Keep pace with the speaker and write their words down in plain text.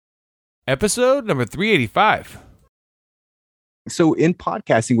Episode number 385. So in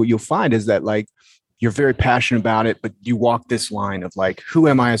podcasting, what you'll find is that like you're very passionate about it, but you walk this line of like, who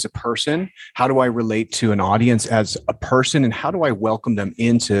am I as a person? How do I relate to an audience as a person? And how do I welcome them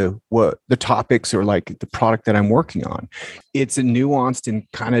into what the topics or like the product that I'm working on? It's a nuanced and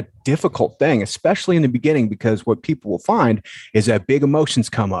kind of difficult thing, especially in the beginning, because what people will find is that big emotions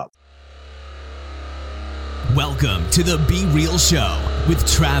come up. Welcome to the Be Real Show with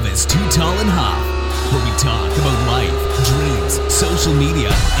Travis Too Tall and Huff, where we talk about life, dreams, social media,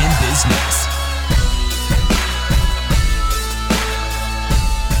 and business.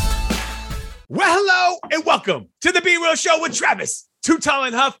 Well, hello and welcome to the Be Real Show with Travis Too Tall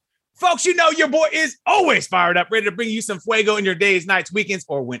and Huff. Folks, you know your boy is always fired up, ready to bring you some fuego in your days, nights, weekends,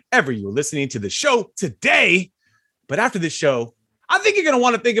 or whenever you're listening to the show today. But after this show, I think you're going to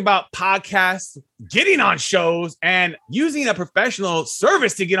want to think about podcasts, getting on shows, and using a professional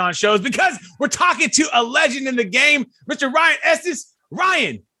service to get on shows, because we're talking to a legend in the game, Mr. Ryan Estes.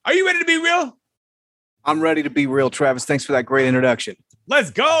 Ryan, are you ready to be real? I'm ready to be real, Travis. Thanks for that great introduction.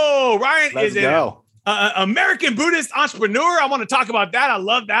 Let's go. Ryan is an American Buddhist entrepreneur. I want to talk about that. I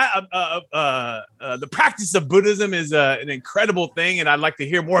love that. The practice of Buddhism is an incredible thing, and I'd like to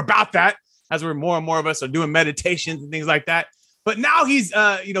hear more about that as more and more of us are doing meditations and things like that. But now he's,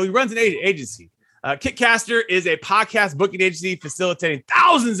 he runs an agency. Kitcaster is a podcast booking agency facilitating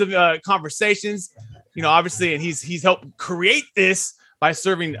thousands of conversations, obviously, and he's helped create this by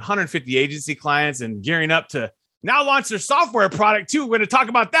serving 150 agency clients and gearing up to now launch their software product too. We're going to talk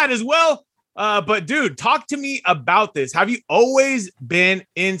about that as well. But dude, talk to me about this. Have you always been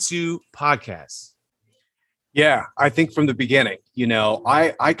into podcasts? Yeah, I think from the beginning,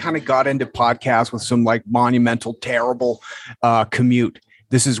 I kind of got into podcasts with some like monumental, terrible commute.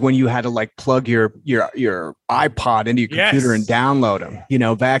 This is when you had to like plug your iPod into your computer and download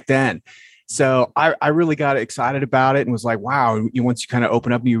them, back then. So I really got excited about it and was like, wow, once you kind of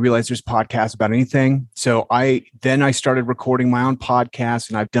open up and you realize there's podcasts about anything. So I started recording my own podcast,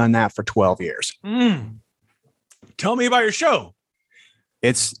 and I've done that for 12 years. Tell me about your show.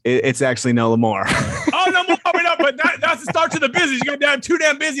 It's actually No More. Oh, no more. But that's the start to the business. You got too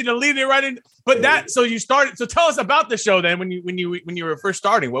damn busy to lead it right in. But so you started. So tell us about the show then. When you were first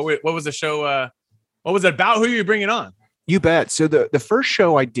starting, what was the show? What was it about? Who are you bringing on? You bet. So the first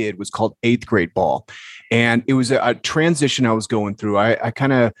show I did was called 8th Grade Ball, and it was a transition I was going through.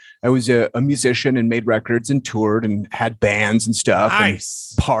 I was a musician and made records and toured and had bands and stuff.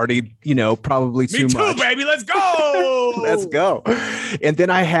 Nice. And partied, probably too much. Me too, baby. Let's go. Let's go. And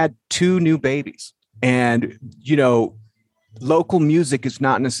then I had 2 new babies, and local music is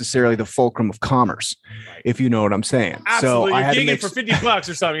not necessarily the fulcrum of commerce, if you know what I'm saying. Absolutely. So you're gigging for $50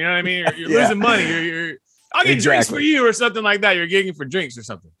 or something. You know what I mean? You're losing money. I'll get drinks for you or something like that. You're gigging for drinks or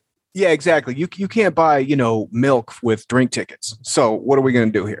something. Yeah, exactly. You can't buy, milk with drink tickets. So what are we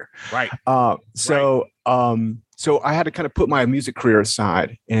going to do here? Right. So I had to kind of put my music career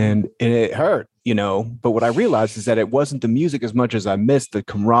aside, and it hurt, but what I realized is that it wasn't the music as much as I missed the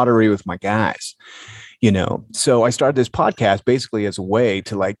camaraderie with my guys. So I started this podcast basically as a way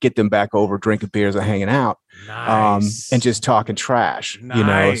to like get them back over drinking beers and hanging out, and just talking trash,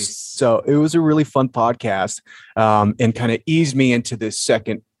 So it was a really fun podcast, and kind of eased me into this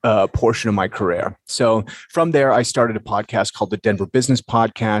second portion of my career. So from there, I started a podcast called the Denver Business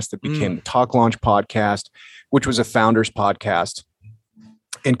Podcast that became the Talk Launch Podcast, which was a founder's podcast,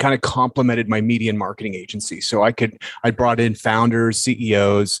 and kind of complemented my media and marketing agency. So I brought in founders,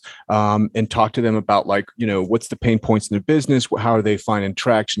 CEOs, and talked to them about like, what's the pain points in their business? How are they finding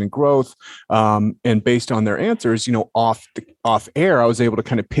traction and growth? And based on their answers, off air, I was able to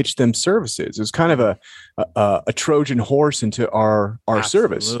kind of pitch them services. It was kind of a Trojan horse into our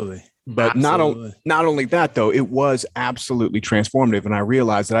service. But not only that, though, it was absolutely transformative. And I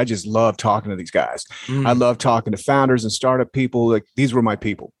realized that I just love talking to these guys. I love talking to founders and startup people. Like, these were my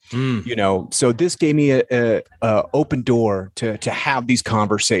people, so this gave me a open door to have these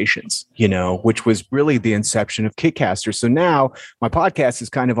conversations, which was really the inception of Kitcaster. So now my podcast is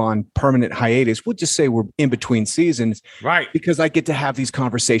kind of on permanent hiatus. We'll just say we're in between seasons, right? Because I get to have these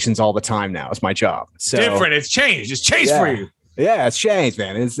conversations all the time now. It's my job. So different. It's changed. It's changed for you. Yeah, it's changed,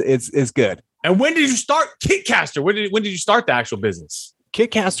 man. It's good. And when did you start Kitcaster? When did you start the actual business?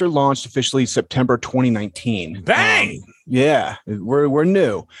 Kitcaster launched officially September 2019. Bang! Yeah, we're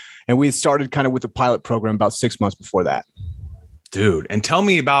new, and we started kind of with a pilot program about 6 months before that. Dude, and tell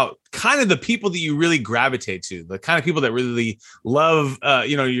me about kind of the people that you really gravitate to, the kind of people that really love,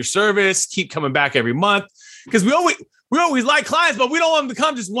 your service, keep coming back every month, because we always like clients, but we don't want them to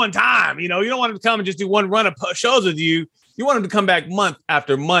come just one time. You don't want them to come and just do one run of shows with you. You want them to come back month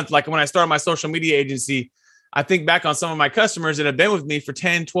after month. Like when I started my social media agency, I think back on some of my customers that have been with me for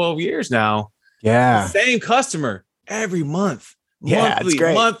 10, 12 years now. Yeah. The same customer every month. Yeah,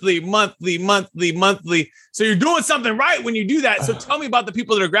 monthly. So you're doing something right when you do that. So tell me about the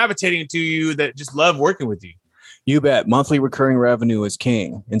people that are gravitating to you that just love working with you. You bet. Monthly recurring revenue is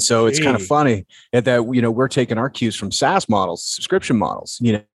king. And so it's kind of funny that, we're taking our cues from SaaS models, subscription models.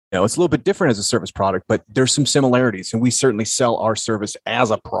 It's a little bit different as a service product, but there's some similarities, and we certainly sell our service as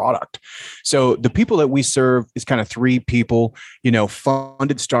a product. So the people that we serve is kind of three people,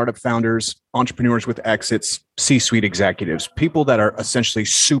 funded startup founders, entrepreneurs with exits, C-suite executives, people that are essentially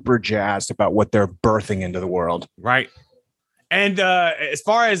super jazzed about what they're birthing into the world. Right. And as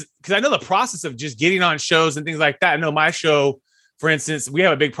far as, because I know the process of just getting on shows and things like that, I know my show, for instance, we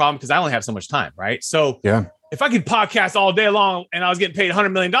have a big problem because I only have so much time, right? So yeah. If I could podcast all day long and I was getting paid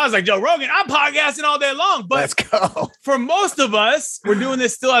 $100 million like Joe Rogan, I'm podcasting all day long. But let's go. For most of us, we're doing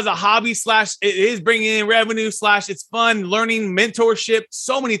this still as a hobby / it is bringing in revenue / it's fun, learning, mentorship.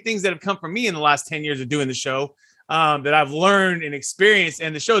 So many things that have come from me in the last 10 years of doing the show that I've learned and experienced.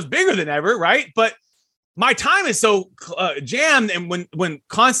 And the show is bigger than ever, right? But my time is so jammed. And when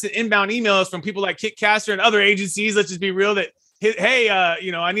constant inbound emails from people like Kit Caster and other agencies, let's just be real, that, hey,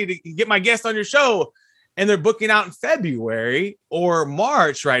 I need to get my guest on your show. And they're booking out in February or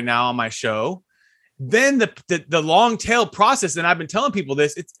March right now on my show, then the long tail process, and I've been telling people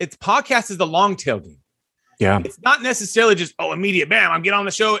this, it's podcast is the long tail game. Yeah. It's not necessarily just, immediate, bam, I'm getting on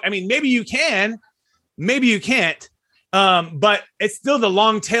the show. I mean, maybe you can, maybe you can't, but it's still the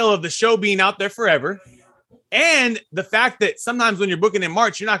long tail of the show being out there forever. And the fact that sometimes when you're booking in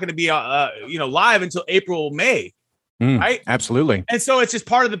March, you're not going to be, live until April, May. Right. Absolutely. And so it's just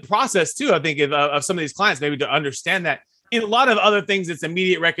part of the process too, I think, of some of these clients, maybe to understand that. In a lot of other things, it's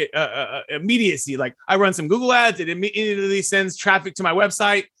immediacy. Like I run some Google ads, it immediately sends traffic to my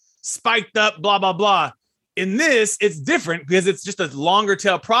website, spiked up, blah, blah, blah. In this, it's different because it's just a longer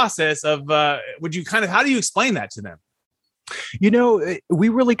tail process of, how do you explain that to them? We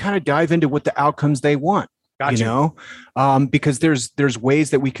really kind of dive into what the outcomes they want. Gotcha. Because there's ways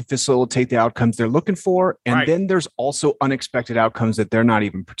that we can facilitate the outcomes they're looking for. And then there's also unexpected outcomes that they're not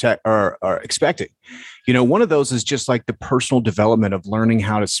even expecting. One of those is just like the personal development of learning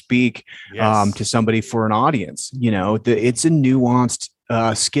how to speak to somebody for an audience. It's a nuanced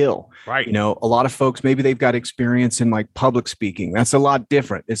skill. Right. A lot of folks, maybe they've got experience in like public speaking. That's a lot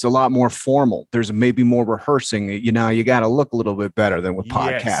different. It's a lot more formal. There's maybe more rehearsing. You got to look a little bit better than with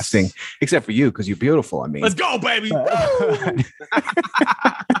podcasting, except for you, because you're beautiful. I mean, let's go, baby.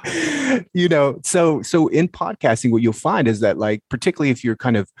 So in podcasting, what you'll find is that, like, particularly if you're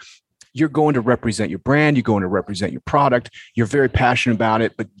going to represent your brand, you're going to represent your product, you're very passionate about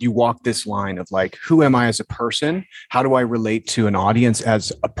it, but you walk this line of like, who am I as a person? How do I relate to an audience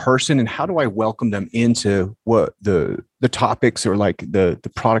as a person? And how do I welcome them into what the topics or like the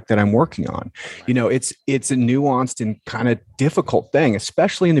product that I'm working on? It's a nuanced and kind of difficult thing,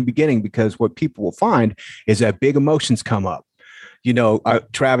 especially in the beginning, because what people will find is that big emotions come up.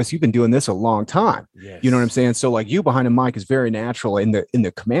 Travis, you've been doing this a long time. Yes. You know what I'm saying? So like you behind a mic is very natural in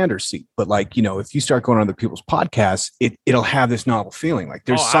the commander seat. But like, if you start going on other people's podcasts, it'll have this novel feeling. Like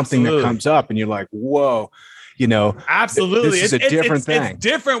there's something that comes up and you're like, whoa, absolutely. This is a different thing. It's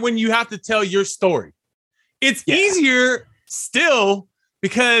different when you have to tell your story. It's easier still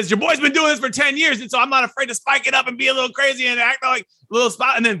because your boy's been doing this for 10 years. And so I'm not afraid to spike it up and be a little crazy and act like a little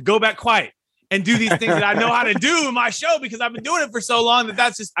spot and then go back quiet. And do these things that I know how to do in my show because I've been doing it for so long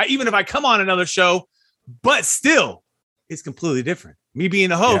that's just, even if I come on another show, but still it's completely different. Me being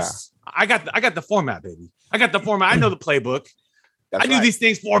the host, I got the format, baby. I got the format. I know the playbook. I do these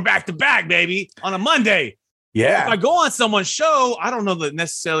things 4 back to back, baby, on a Monday. Yeah. If I go on someone's show, I don't know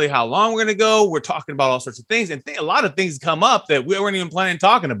necessarily how long we're going to go. We're talking about all sorts of things and a lot of things come up that we weren't even planning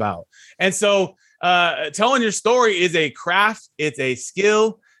talking about. And so telling your story is a craft. It's a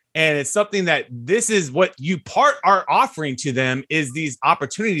skill. And it's something that this is what you are offering to them is these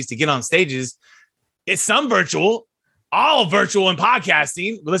opportunities to get on stages. It's some virtual, all virtual in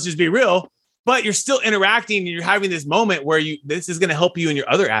podcasting. But let's just be real. But you're still interacting and you're having this moment where this is going to help you in your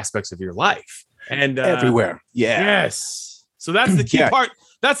other aspects of your life. And everywhere. Yeah. Yes. So that's the key part.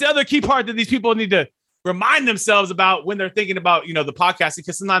 That's the other key part that these people need to remind themselves about when they're thinking about, the podcasting,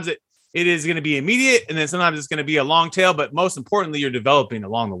 because sometimes it is going to be immediate, and then sometimes it's going to be a long tail, but most importantly, you're developing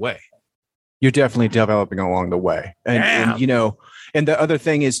along the way. You're definitely developing along the way. And And the other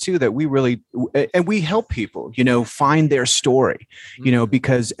thing is too, that we help people, find their story,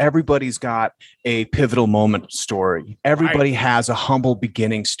 because everybody's got a pivotal moment story. Everybody has a humble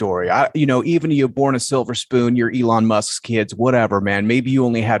beginning story. Even you're born a silver spoon, you're Elon Musk's kids, whatever, man. Maybe you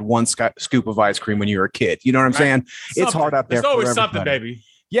only had one scoop of ice cream when you were a kid. You know what I'm saying? It's hard out there. There's always something, baby.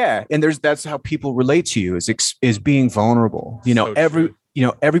 Yeah. And that's how people relate to you is being vulnerable.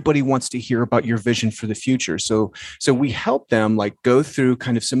 Everybody wants to hear about your vision for the future. So we help them like go through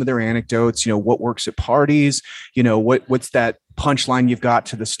kind of some of their anecdotes, what works at parties, what's that punchline you've got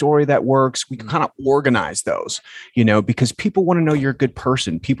to the story that works. We can kind of organize those, because people want to know you're a good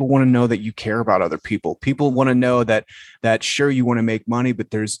person. People want to know that you care about other people. People want to know that sure, you want to make money,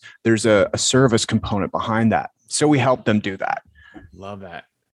 but there's a service component behind that. So we help them do that. Love that.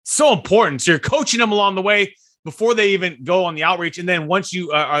 So important. So you're coaching them along the way before they even go on the outreach. And then once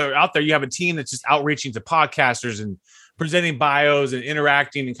you are out there, you have a team that's just outreaching to podcasters and presenting bios and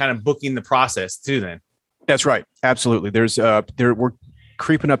interacting and kind of booking the process too then. That's right. Absolutely. We're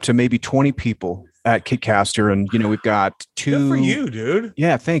creeping up to maybe 20 people at Kitcaster, and we've got 2. Good for you, dude.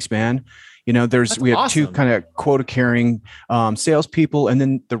 Yeah, thanks, man. We have awesome. 2 kind of quota carrying salespeople, and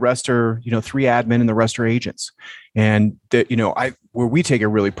then the rest are 3 admin, and the rest are agents. And where we take it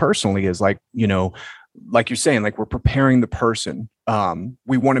really personally is like you're saying, like we're preparing the person.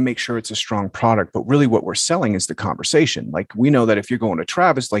 We want to make sure it's a strong product, but really what we're selling is the conversation. Like we know that if you're going to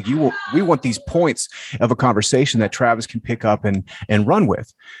Travis, like we want these points of a conversation that Travis can pick up and run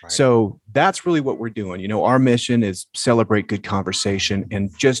with. Right. So that's really what we're doing. Our mission is celebrate good conversation, and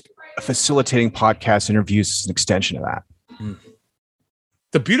just facilitating podcast interviews is an extension of that.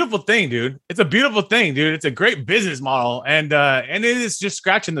 It's a beautiful thing, dude. It's a great business model. And it is just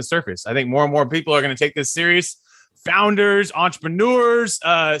scratching the surface. I think more and more people are going to take this serious. Founders, entrepreneurs,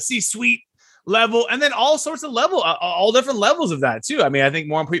 C-suite level, and then all sorts of all different levels of that too. I mean, I think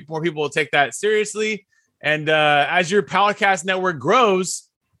more people will take that seriously. And as your podcast network grows,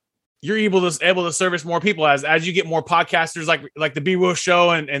 you're able to service more people as you get more podcasters like the Be Real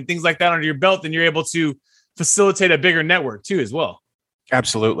Show and things like that under your belt, then you're able to facilitate a bigger network too as well.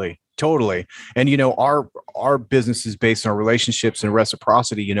 Absolutely. Totally. And, our business is based on relationships and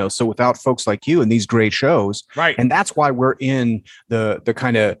reciprocity, so without folks like you and these great shows, right. And that's why we're in the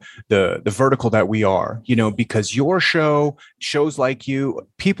kind of the vertical that we are, because your shows like you,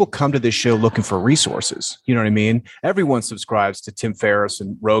 people come to this show looking for resources. You know what I mean? Everyone subscribes to Tim Ferriss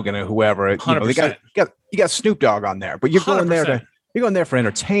and Rogan and whoever. You got Snoop Dogg on there, but you're going 100%. You're going there for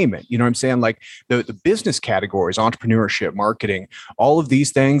entertainment. You know what I'm saying? Like the business categories, entrepreneurship, marketing, all of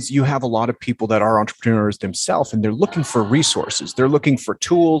these things, you have a lot of people that are entrepreneurs themselves, and they're looking for resources. They're looking for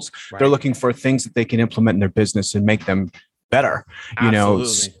tools. Right. They're looking for things that they can implement in their business and make them better.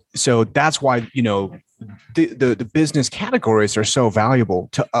 Absolutely. So that's why, the business categories are so valuable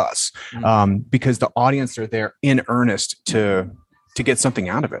to us, because the audience are there in earnest to get something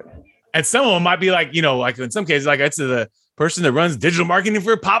out of it. And some of them might be like, like in some cases, like it's the person that runs digital marketing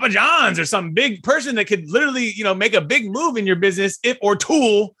for Papa John's or some big person that could literally, make a big move in your business if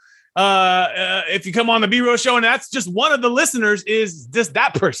you come on the Be Real Show, and that's just one of the listeners is just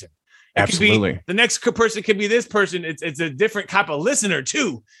that person. Absolutely. The next person could be this person. It's a different type of listener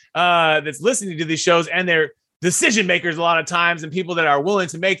too, that's listening to these shows, and they're decision makers a lot of times, and people that are willing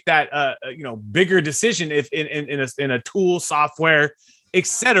to make that, bigger decision if in a tool, software,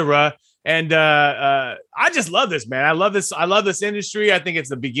 etc. And I just love this, man. I love this industry. I think it's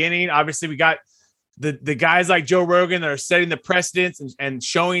the beginning. Obviously, we got the guys like Joe Rogan that are setting the precedents and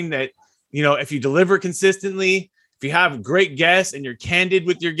showing that, if you deliver consistently, if you have great guests and you're candid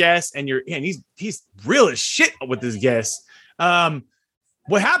with your guests, and he's real as shit with his guests.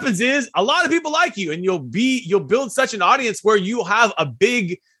 What happens is a lot of people like you, and you'll build such an audience where you'll have a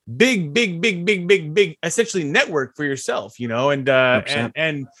big essentially network for yourself,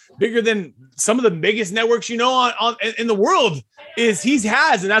 and bigger than some of the biggest networks, on in the world has.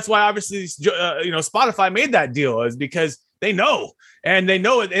 And that's why obviously, Spotify made that deal, is because they know it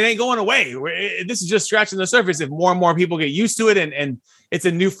ain't going away. This is just scratching the surface. If more and more people get used to it, and it's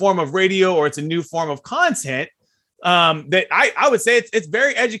a new form of radio, or it's a new form of content, that I would say it's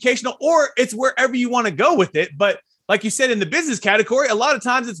very educational, or it's wherever you want to go with it. But like you said, in the business category, a lot of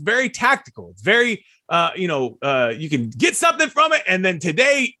times it's very tactical. It's very, you can get something from it, and then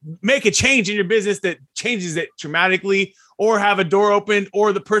today make a change in your business that changes it dramatically, or have a door opened,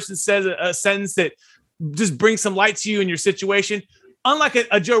 or the person says a sentence that just brings some light to you in your situation. Unlike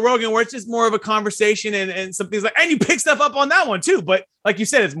a Joe Rogan, where it's just more of a conversation and some things and you pick stuff up on that one too. But like you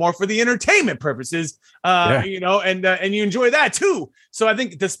said, it's more for the entertainment purposes, and you enjoy that too. So I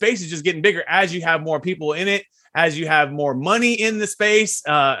think the space is just getting bigger as you have more people in it, as you have more money in the space,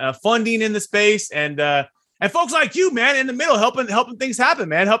 funding in the space, and folks like you, man, in the middle, helping things happen,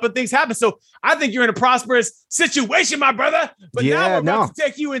 man, helping things happen. So I think you're in a prosperous situation, my brother. But now we're about to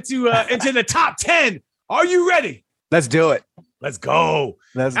take you into the top 10. Are you ready? Let's do it. Let's go.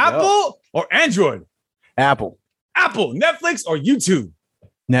 Apple or Android? Apple. Netflix or YouTube?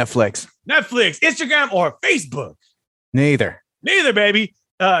 Netflix. Instagram or Facebook? Neither, baby.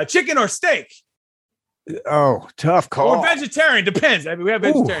 Chicken or steak? Oh, tough call. Or vegetarian, depends. I mean, we have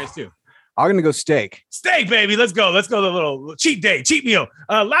vegetarians too. I'm gonna go steak. Steak, baby. Let's go. The little cheat meal.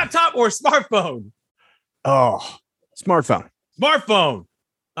 Laptop or smartphone? Oh, smartphone.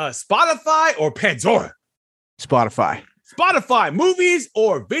 Spotify or Pandora? Spotify. Movies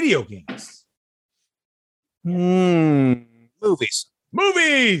or video games? Movies.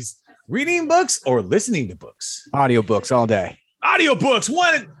 Reading books or listening to books? Audiobooks all day. Audiobooks.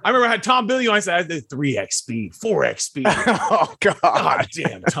 I remember I had Tom Billy on. I said I did 3x speed, 4x speed. Oh God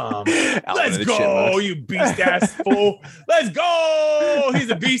damn, Tom. Let's go, you beast ass fool. Let's go. He's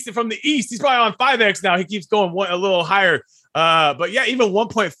a beast from the East. He's probably on 5x now. He keeps going a little higher. But yeah, even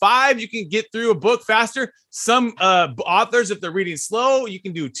 1.5, you can get through a book faster. Some authors, if they're reading slow, you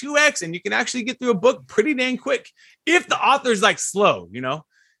can do 2x, and you can actually get through a book pretty dang quick if the author's like slow, you know.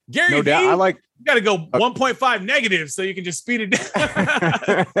 Gary no doubt. You got to go 1.5 negative so you can just speed it down.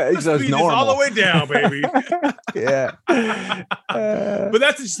 Speed this all the way down, baby. Yeah. But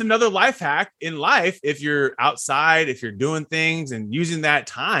that's just another life hack in life. If you're outside, if you're doing things and using that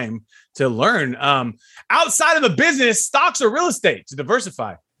time to learn outside of the business, stocks or real estate to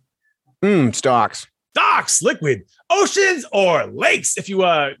diversify. Stocks, liquid, oceans or lakes. If you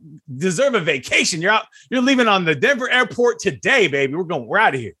deserve a vacation, you're leaving on the Denver airport today, baby. We're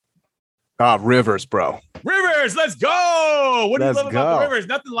out of here. Rivers, bro. Rivers, let's go. What do you love about the rivers?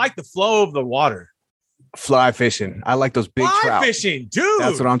 Nothing like the flow of the water. Fly fishing. I like those big trout. Fly fishing, dude.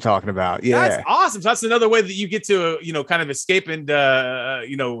 That's what I'm talking about. Yeah. That's awesome. So that's another way that you get to, kind of escape and,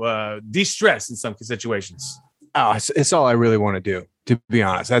 de-stress in some situations. Oh, it's all I really want to do, to be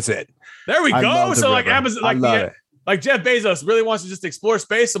honest. That's it. There we go. So like Amazon, like Jeff Bezos really wants to just explore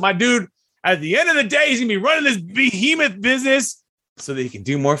space. So my dude, at the end of the day, he's going to be running this behemoth business so that he can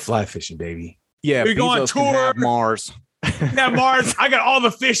do more fly fishing, baby. Yeah, we go on tour. Mars. Mars. I got all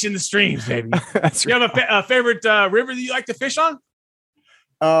the fish in the streams, baby. That's you have a favorite river that you like to fish on?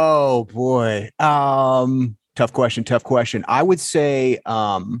 Oh boy. Tough question. I would say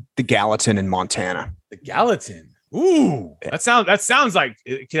the Gallatin in Montana. The Gallatin. Ooh, that sounds like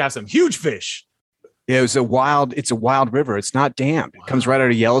it could have some huge fish. Yeah, it's a wild river. It's not dammed. Wow. It comes right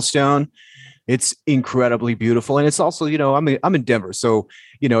out of Yellowstone. It's incredibly beautiful, and it's also, I'm in Denver, so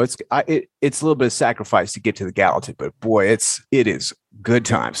it's a little bit of sacrifice to get to the Gallatin, but boy, it is good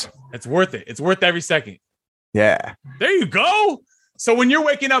times. It's worth it. It's worth every second. Yeah. There you go. So when you're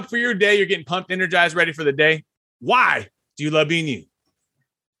waking up for your day, you're getting pumped, energized, ready for the day. Why do you love being you?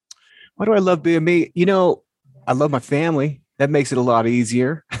 Why do I love being me? I love my family. That makes it a lot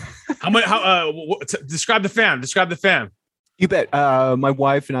easier. Describe the fam. You bet. My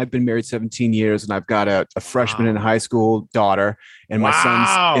wife and I've been married 17 years, and I've got a freshman in high school daughter, and my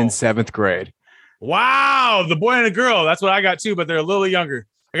son's in 7th grade. Wow. The boy and a girl. That's what I got too, but they're a little younger.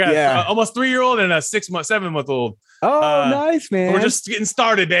 I got almost 3-year-old and a 7-month-old. Oh, nice, man. We're just getting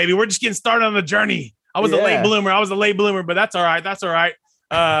started, baby. We're just getting started on the journey. I was a late bloomer, but that's all right.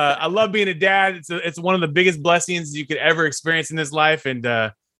 I love being a dad. It's one of the biggest blessings you could ever experience in this life.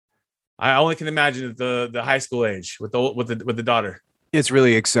 And, I only can imagine at the high school age with the daughter. It's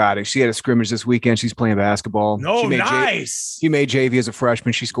really exciting. She had a scrimmage this weekend. She's playing basketball. Nice. She made JV as a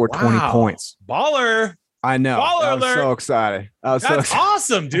freshman. She scored 20 points. Baller. I know. I was so excited. That's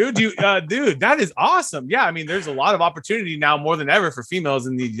awesome, dude. Dude, that is awesome. Yeah, I mean, there's a lot of opportunity now more than ever for females,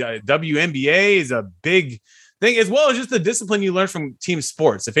 in the WNBA is a big thing, as well as just the discipline you learn from team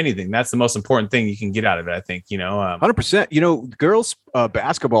sports. If anything, that's the most important thing you can get out of it, I think. 100%. Girls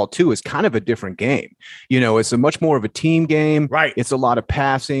basketball too is kind of a different game. It's a much more of a team game. Right. It's a lot of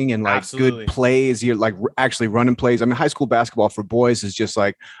passing and good plays. You're like actually running plays. I mean, high school basketball for boys is just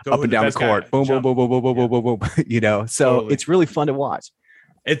like up and down the court. Boom, boom, boom, boom, boom, boom, boom, boom, boom. So it's really fun to watch.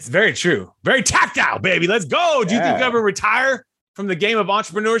 It's very true. Very tactile, baby. Let's go. Do you think you ever retire from the game of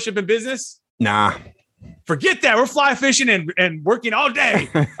entrepreneurship and business? Nah. Forget that. We're fly fishing and working all day.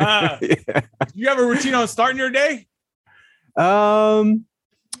 You have a routine on starting your day?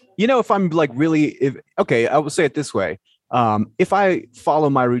 If I'm like really, I will say it this way. If I follow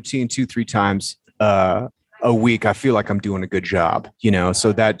my routine 2-3 times a week, I feel like I'm doing a good job,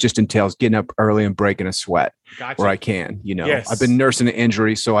 so that just entails getting up early and breaking a sweat where I can, Yes. I've been nursing an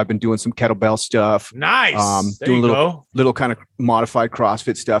injury, so I've been doing some kettlebell stuff. Nice. Doing little kind of modified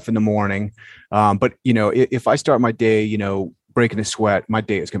CrossFit stuff in the morning. But if I start my day, breaking a sweat, my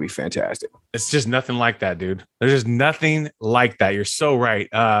day is going to be fantastic. It's just nothing like that, dude. There's just nothing like that. You're so right.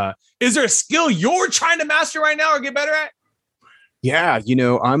 Is there a skill you're trying to master right now or get better at? Yeah.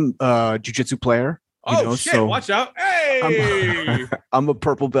 I'm a jiu-jitsu player. Shit. So watch out. Hey, I'm a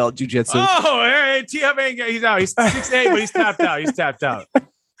purple belt jiu-jitsu. Oh, hey, TF ain't he's out. He's 6'8", but he's tapped out.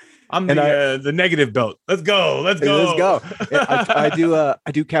 I'm the negative belt. Let's go. I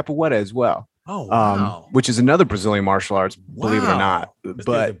do capoeira as well. Oh, wow. Which is another Brazilian martial arts, believe it or not. This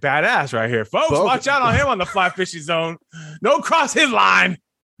but badass right here, folks. Watch out on him on the fly fishing zone. No cross his line.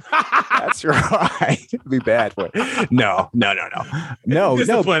 That's right. It'd be bad for it. No.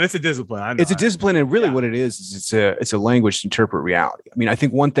 Discipline. It's a discipline. I know. It's a discipline, and really, what it is it's a language to interpret reality. I mean, I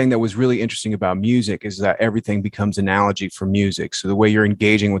think one thing that was really interesting about music is that everything becomes analogy for music. So the way you're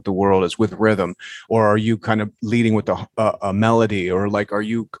engaging with the world is with rhythm, or are you kind of leading with a melody, or like are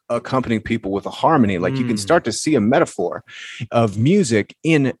you accompanying people with a harmony? Like you can start to see a metaphor of music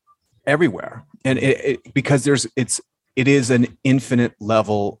in everywhere, and because it is an infinite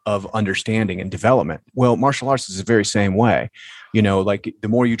level of understanding and development. Well, martial arts is the very same way. Like the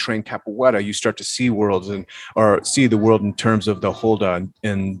more you train capoeira, you start to see or see the world in terms of the holda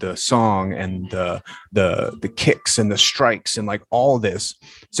and the song and the kicks and the strikes and like all this.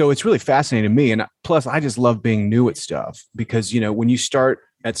 So it's really fascinating to me. And plus, I just love being new at stuff because, when you start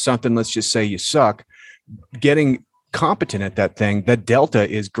at something, let's just say you suck, getting competent at that thing, the delta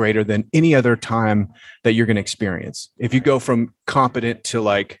is greater than any other time that you're going to experience. If you go from competent to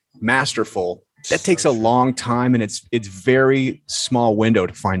like masterful, that takes a long time, and it's very small window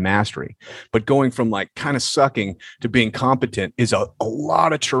to find mastery. But going from like kind of sucking to being competent is a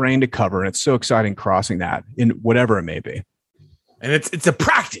lot of terrain to cover, and it's so exciting crossing that in whatever it may be. And it's a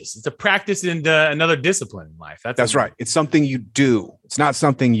practice. It's a practice in another discipline in life. That's right. It's something you do. It's not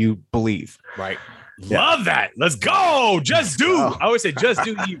something you believe. Right. Love that. Let's go. Just do. I always say, just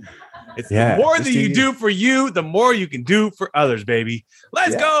do you. It's the more that you do for you, the more you can do for others, baby.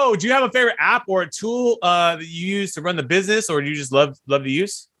 Let's go. Do you have a favorite app or a tool that you use to run the business, or do you just love to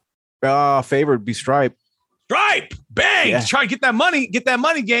use? Favorite would be Stripe. Stripe. Bang. Yeah. Try to get that money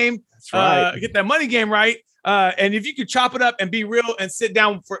game. That's right. Get that money game right. And if you could chop it up and be real and sit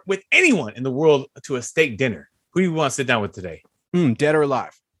down with anyone in the world to a steak dinner, who do you want to sit down with today? Dead or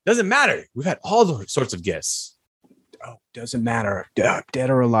alive? Doesn't matter. We've had all those sorts of guests. Oh, doesn't matter. Dead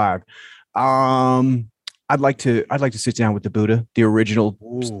or alive. I'd like to sit down with the Buddha, the original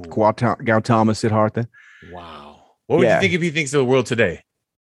Gautama Siddhartha. Wow. What would you think if he thinks of the world today?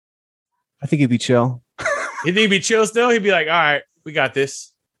 I think he'd be chill. You think he'd be chill still? He'd be like, all right, we got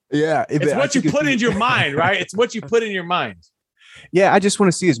this. Yeah. It's what you put in your mind, right? It's what you put in your mind. Yeah. I just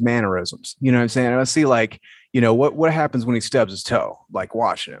want to see his mannerisms. You know what I'm saying? I want to see like, what happens when he stubs his toe, like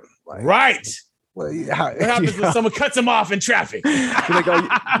watching him. Like, right. Well, what happens when someone cuts him off in traffic? Like,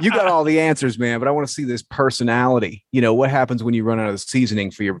 you got all the answers, man, but I want to see this personality. What happens when you run out of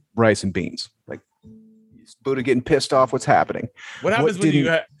seasoning for your rice and beans? Like, is Buddha getting pissed off? What's happening? What happens when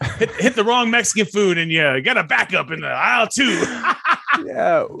you hit the wrong Mexican food and you got a backup in the aisle too?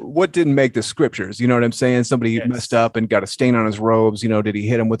 Yeah. What didn't make the scriptures? You know what I'm saying? Somebody messed up and got a stain on his robes. Did he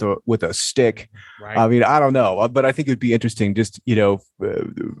hit him with a stick? Right. I mean, I don't know, but I think it'd be interesting just,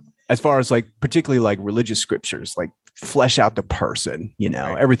 as far as like, particularly like religious scriptures, like flesh out the person,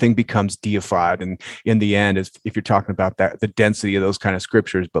 everything becomes deified. And in the end, if you're talking about that, the density of those kind of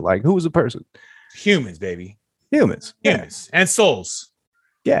scriptures, but like, who was the person? Humans, baby. Humans. Yeah. And souls.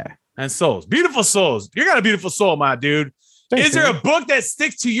 Yeah. And souls. Beautiful souls. You got a beautiful soul, my dude. Thanks, is there a book that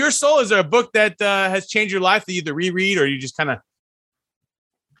sticks to your soul? Is there a book that has changed your life that you either reread or you just kind of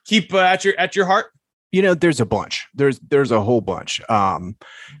keep at your heart? There's a bunch. There's a whole bunch.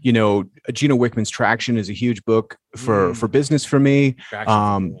 Gino Wickman's Traction is a huge book for business for me.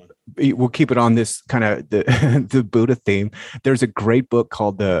 We'll keep it on this kind of the Buddha theme. There's a great book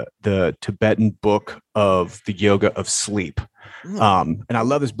called the Tibetan Book of the Yoga of Sleep. And I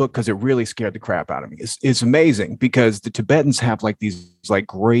love this book because it really scared the crap out of me. It's amazing because the Tibetans have like these like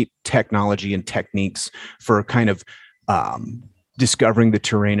great technology and techniques for kind of discovering the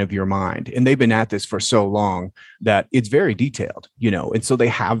terrain of your mind. And they've been at this for so long that it's very detailed, and so they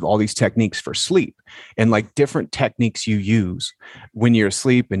have all these techniques for sleep and like different techniques you use when you're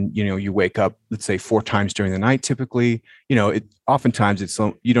asleep and, you wake up, let's say 4 times during the night, typically, oftentimes it's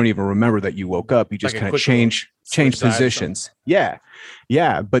you don't even remember that you woke up. You just kind of change. change positions. Yeah.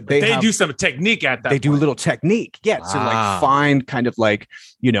 But they do some technique at that. They do a little technique. Yeah. Wow. So like find kind of like,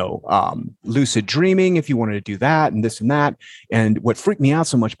 lucid dreaming, if you wanted to do that and this and that. And what freaked me out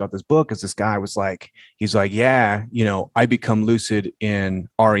so much about this book is this guy was like, he's like, yeah, I become lucid in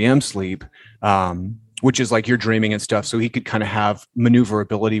REM sleep, which is like you're dreaming and stuff. So he could kind of have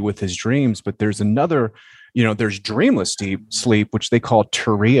maneuverability with his dreams. But there's another, there's dreamless sleep, which they call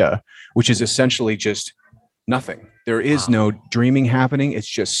Turiya, which is essentially just nothing. There is no dreaming happening. It's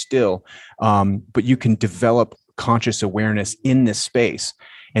just still. But you can develop conscious awareness in this space.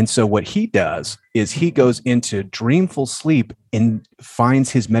 And so what he does is he goes into dreamful sleep and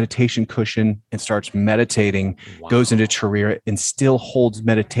finds his meditation cushion and starts meditating, goes into Turiya and still holds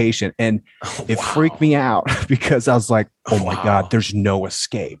meditation. And it freaked me out because I was like, oh my God, there's no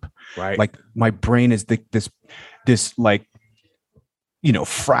escape. Right. Like my brain is this like,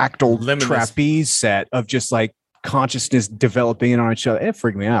 fractal limitless trapeze set of just like consciousness developing on each other. It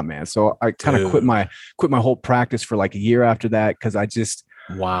freaked me out, man. So I kind of quit my whole practice for like a year after that because I just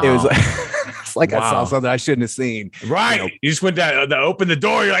it was like it's like I saw something I shouldn't have seen. Right. You just went down, opened the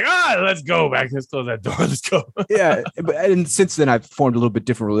door. You're like, let's go back. Let's close that door. Let's go. Yeah. And since then I've formed a little bit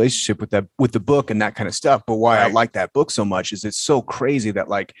different relationship with the book and that kind of stuff. But why I like that book so much is it's so crazy that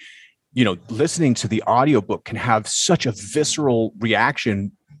like, listening to the audiobook can have such a visceral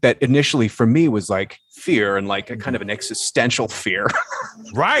reaction that initially for me was like fear and like a kind of an existential fear.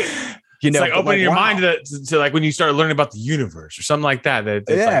 Right. It's like opening your mind to like when you start learning about the universe or something like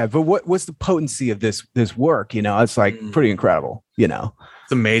that. But what's the potency of this work? It's like pretty incredible,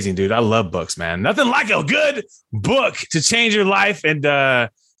 It's amazing, dude. I love books, man. Nothing like a good book to change your life. And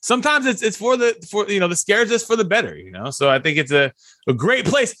sometimes it's for the scares us for the better, So I think it's a great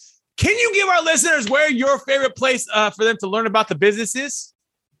place. Can you give our listeners where your favorite place for them to learn about the business is?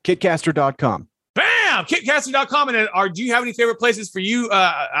 Kitcaster.com. Bam! Kitcaster.com. And then do you have any favorite places for you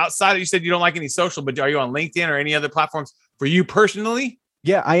outside of, you said you don't like any social, but are you on LinkedIn or any other platforms for you personally?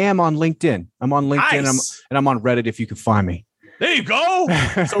 Yeah, I am on LinkedIn. I'm on LinkedIn. Nice. And I'm on Reddit if you can find me. There you go.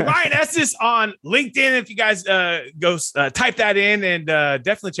 So Ryan Estes on LinkedIn. If you guys go type that in and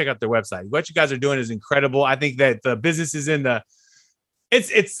definitely check out their website. What you guys are doing is incredible. I think that the business is in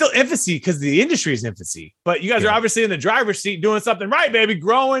it's still infancy because the industry is infancy, but you guys are obviously in the driver's seat doing something right, baby,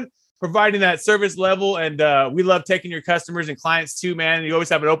 growing, providing that service level. And we love taking your customers and clients too, man. You always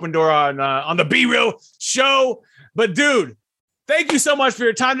have an open door on the Be Real show. But dude, thank you so much for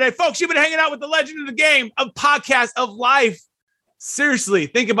your time today. Folks, you've been hanging out with the legend of the game, of podcast of life. Seriously,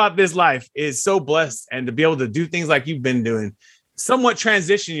 think about this. Life is so blessed, and to be able to do things like you've been doing, somewhat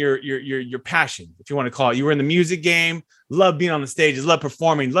transition your passion, if you want to call it. You were in the music game, love being on the stages, love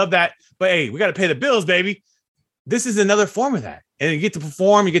performing, love that. But hey, we got to pay the bills, baby. This is another form of that. And you get to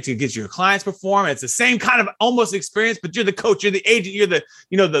perform, you get to get your clients perform. It's the same kind of almost experience, but you're the coach, you're the agent, you're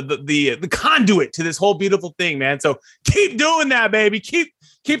the conduit to this whole beautiful thing, man. So keep doing that, baby. Keep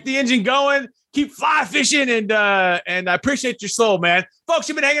the engine going. Keep fly fishing, and I appreciate your soul, man. Folks,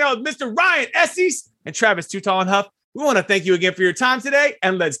 you've been hanging out with Mr. Ryan Estes and Travis Too Tall and Huff. We want to thank you again for your time today,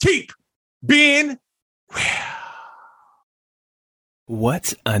 and let's keep being real.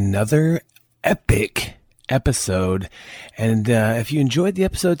 What another epic episode. And if you enjoyed the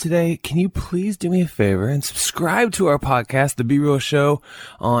episode today, can you please do me a favor and subscribe to our podcast, The Be Real Show,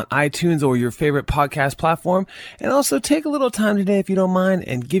 on iTunes or your favorite podcast platform. And also take a little time today, if you don't mind,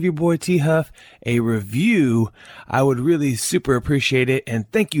 and give your boy T Huff a review. I would really super appreciate it.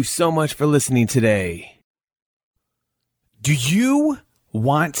 And thank you so much for listening today. Do you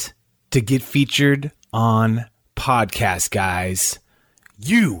want to get featured on podcasts, guys?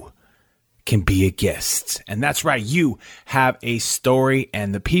 You can be a guest. And that's right. You have a story,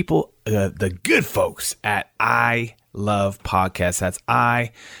 and the people, the good folks at I Love Podcasts. That's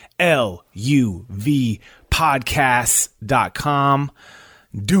ILUV podcasts.com.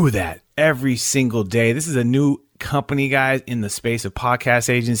 Do that every single day. This is a new company, guys, in the space of podcast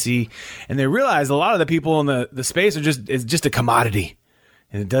agency. And they realize a lot of the people in the space are just a commodity,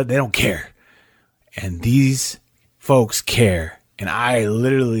 and they don't care. And these folks care. And I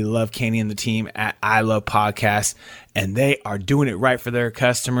literally love Kenny and the team at I Love Podcasts, and they are doing it right for their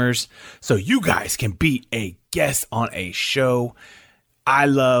customers. So you guys can be a guest on a show.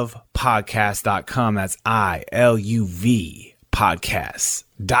 ILovePodcast.com. That's ILUV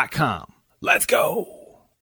podcasts.com. Let's go.